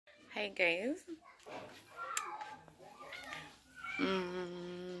Hi guys.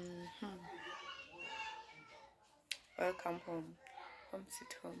 Mhm. Welcome home. Home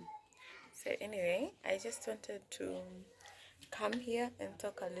sweet home. So anyway, I just wanted to come here and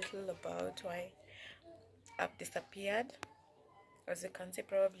talk a little about why I've disappeared. As you can see,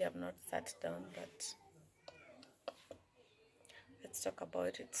 probably I've not sat down, but let's talk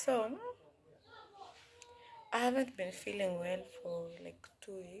about it. So I haven't been feeling well for like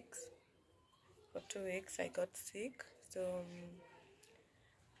 2 weeks. For 2 weeks I got sick, so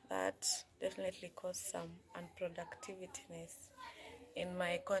that definitely caused some unproductiveness in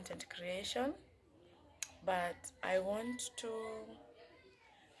my content creation. But I would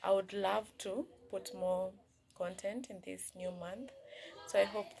love to put more content in this new month. So I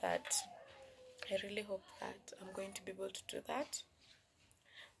really hope that I'm going to be able to do that.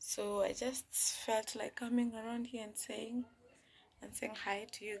 So I just felt like coming around here and saying hi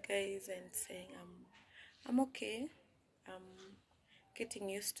to you guys and saying I'm okay. I'm getting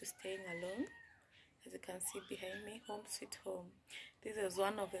used to staying alone. As you can see behind me, home sweet home. This was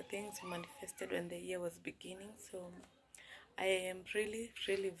one of the things manifested when the year was beginning. So I am really,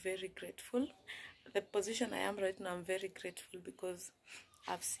 really very grateful. The position I am right now, I'm very grateful because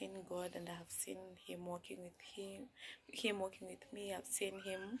I've seen God and I have seen him working with me. I've seen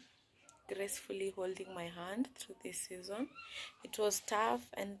him gracefully holding my hand through this season. It was tough,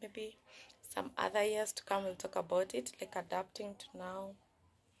 and maybe some other years to come we'll talk about it, like adapting to now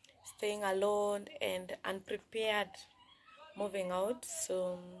staying alone and unprepared moving out.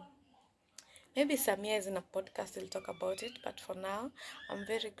 So maybe some years in a podcast we'll talk about it, but for now I'm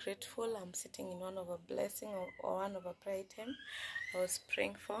very grateful. I'm sitting in one of a blessing or one of a prayer item I was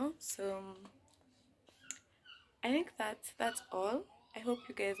praying for. So I think that's all. I hope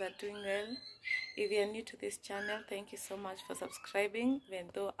you guys are doing well. If you're new to this channel, thank you so much for subscribing. Even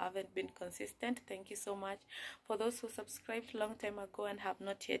though I haven't been consistent, thank you so much. For those who subscribed long time ago and have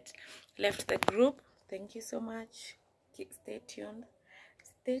not yet left the group, thank you so much. Stay tuned.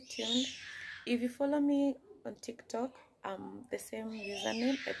 If you follow me on TikTok, the same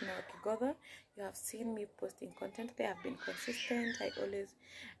username, Edna Wakigodha. You have seen me posting content there. I've been consistent.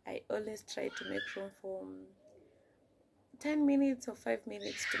 I always try to make room for 10 minutes or 5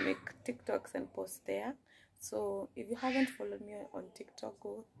 minutes to make TikToks and post there. So if you haven't followed me on TikTok,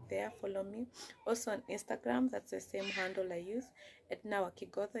 go there, follow me. Also on Instagram, that's the same handle I use, Edna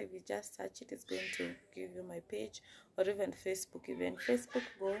Wakigodha. If you just search it, it's going to give you my page. Or even Facebook. If you're on Facebook,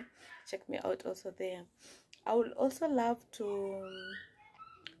 go check me out also there. I would also love to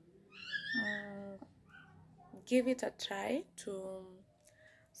give it a try to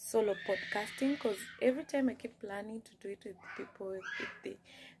solo podcasting, because every time I keep planning to do it with people, they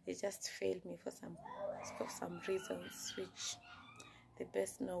just fail me for some reasons, which they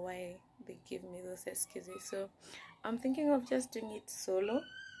best know why they give me those excuses. So I'm thinking of just doing it solo.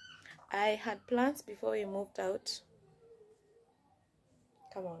 I had plans before we moved out.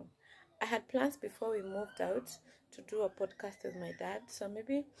 I had plans before we moved out to do a podcast with my dad. So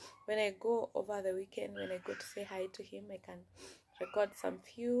maybe when I go over the weekend, when I go to say hi to him, I can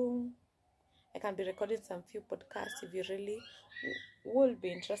be recording some few podcasts if you really will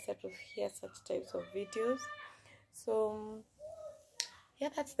be interested to hear such types of videos. So yeah,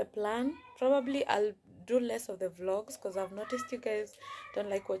 that's the plan. Probably I'll do less of the vlogs because I've noticed you guys don't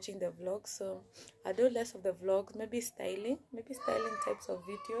like watching the vlogs. So I'll do less of the vlogs, maybe styling types of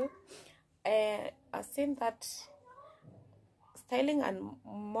videos. I've seen that styling and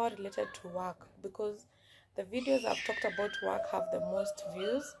more related to work, because the videos I've talked about work have the most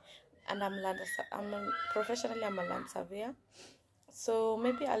views, and I'm professionally I'm a land surveyor. So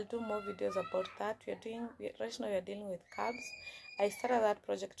maybe I'll do more videos about that. Right now we're dealing with cabs. I started that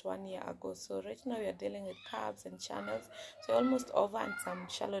project 1 year ago. So right now we are dealing with cabs and channels. So almost over, and some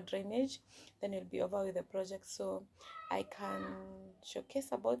shallow drainage. Then we'll be over with the project. So I can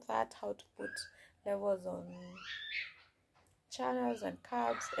showcase about that, how to put levels on channels and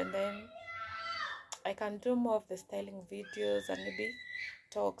cabs, and then I can do more of the styling videos and maybe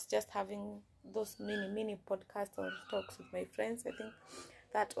talks, just having those mini podcasts or talks with my friends. I think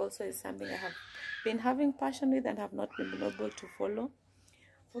that also is something I have been having passion with and have not been able to follow.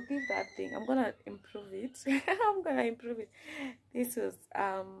 Forgive that thing. I'm gonna improve it. This was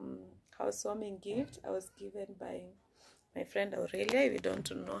housewarming gift I was given by my friend Aurelia. If you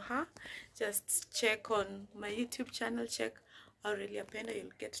don't know her, just check on my YouTube channel, check Aurelia Penda.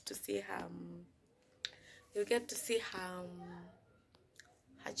 You'll get to see her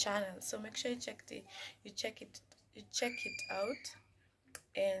her channel. So make sure you check it out.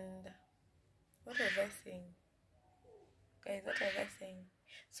 And what was I saying, guys?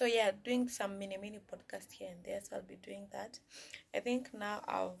 So yeah, doing some mini podcast here and there. So I'll be doing that. I think now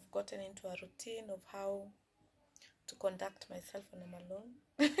I've gotten into a routine of how to conduct myself when I'm alone.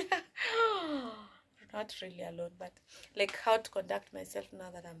 Not really alone, but like how to conduct myself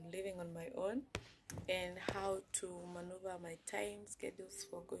now that I'm living on my own, and how to maneuver my time schedules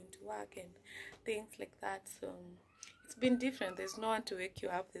for going to work and things like that. So it's been different. There's no one to wake you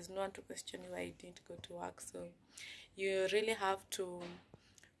up, there's no one to question you why you didn't go to work. So you really have to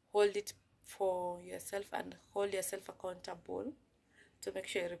hold it for yourself and hold yourself accountable to make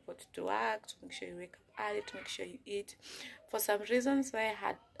sure you report to work, to make sure you wake up early, to make sure you eat. For some reasons why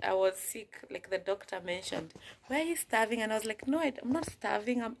I was sick, like the doctor mentioned, why are you starving? And I was like, no, I'm not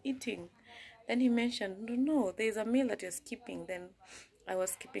starving, I'm eating. Then he mentioned, no, there's a meal that you're skipping. Then I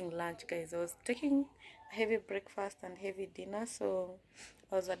was skipping lunch, guys. I was taking a heavy breakfast and heavy dinner, so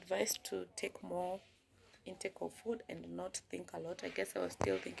I was advised to take more intake of food and not think a lot. I guess I was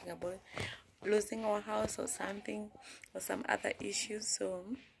still thinking about losing our house or something, or some other issues, so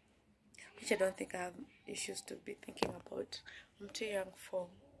which I don't think I have issues to be thinking about. I'm too young for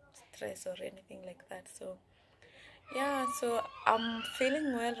stress or anything like that. So yeah, so I'm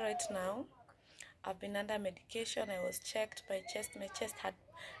feeling well right now. I've been under medication. I was checked. My chest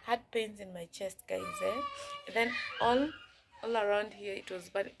had pains in my chest, guys. And then all around here it was,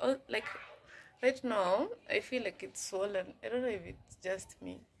 but all, like right now I feel like it's swollen. I don't know if it's just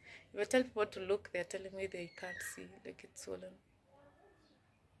me. If I tell people to look, they're telling me they can't see, like it's swollen.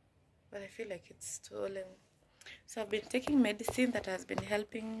 But I feel like it's swollen. So I've been taking medicine that has been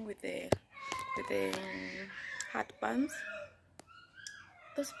helping with the heartburns.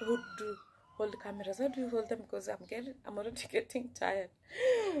 Those people who do hold cameras, how do you hold them? Because I'm already getting tired.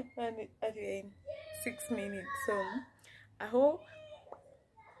 And anyway, 6 minutes. So I hope.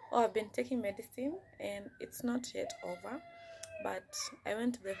 Oh, I've been taking medicine and it's not yet over. But I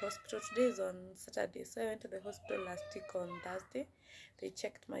went to the hospital. Today is on Saturday, so I went to the hospital last week on Thursday. They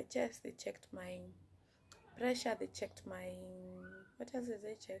checked my chest, they checked my pressure, they checked my, what else did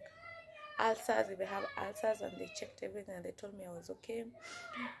they check? Ulcers, if I have ulcers, and they checked everything and they told me I was okay.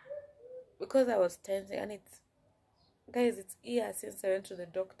 Because I was tensing, and it's years since I went to the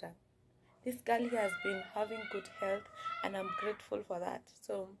doctor. This girl here has been having good health, and I'm grateful for that.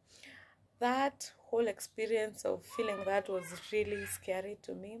 So that whole experience of feeling that was really scary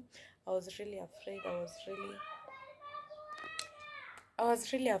to me. I was really afraid. I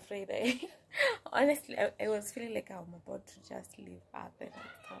was really afraid. Honestly, I was feeling like I'm about to just leave Earth and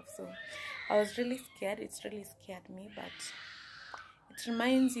stuff. So I was really scared. It's really scared me, but it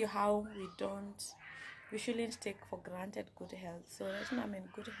reminds you how we shouldn't take for granted good health. So right now I'm in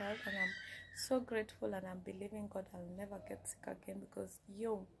good health, and I'm so grateful, and I'm believing God I'll never get sick again, because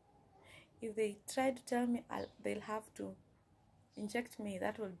if they try to tell me they'll have to inject me,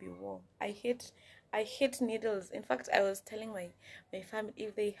 that will be war. I hate needles. In fact, I was telling my family,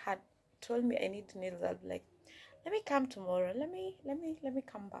 if they had told me I need needles, I'd be like, let me come tomorrow, let me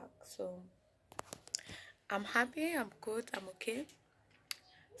come back. So I'm happy, I'm good, I'm okay.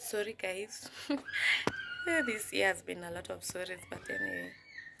 Sorry guys. This year has been a lot of sorries, but anyway,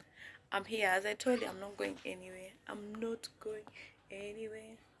 I'm here. As I told you, I'm not going anywhere. I'm not going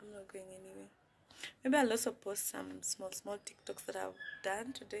anywhere. Maybe I'll also post some small TikToks that I've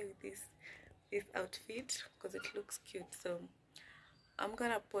done today with this outfit, because it looks cute. So I'm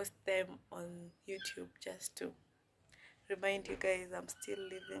gonna post them on YouTube just to remind you guys I'm still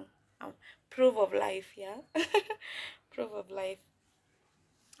living. Proof of life, yeah. Proof of life.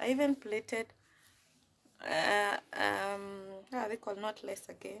 I even plated how they call, not less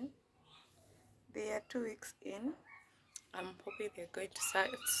again. They are 2 weeks in. I'm hoping they're going to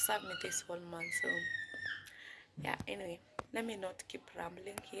serve me this whole month. So yeah, anyway, let me not keep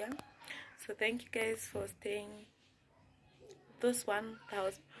rambling here. So thank you guys for staying. Those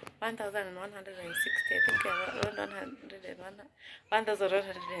 1,160, I think around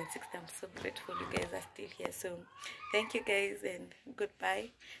 1,160. I'm so grateful you guys are still here. So thank you guys, and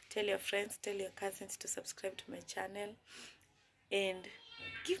goodbye. Tell your friends, tell your cousins to subscribe to my channel, and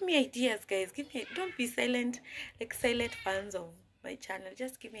give me ideas, guys. Don't be silent fans of my channel.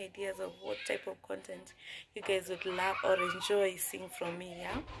 Just give me ideas of what type of content you guys would love or enjoy seeing from me,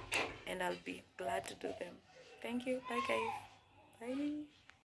 yeah, and I'll be glad to do them. Thank you. Bye guys. Bye.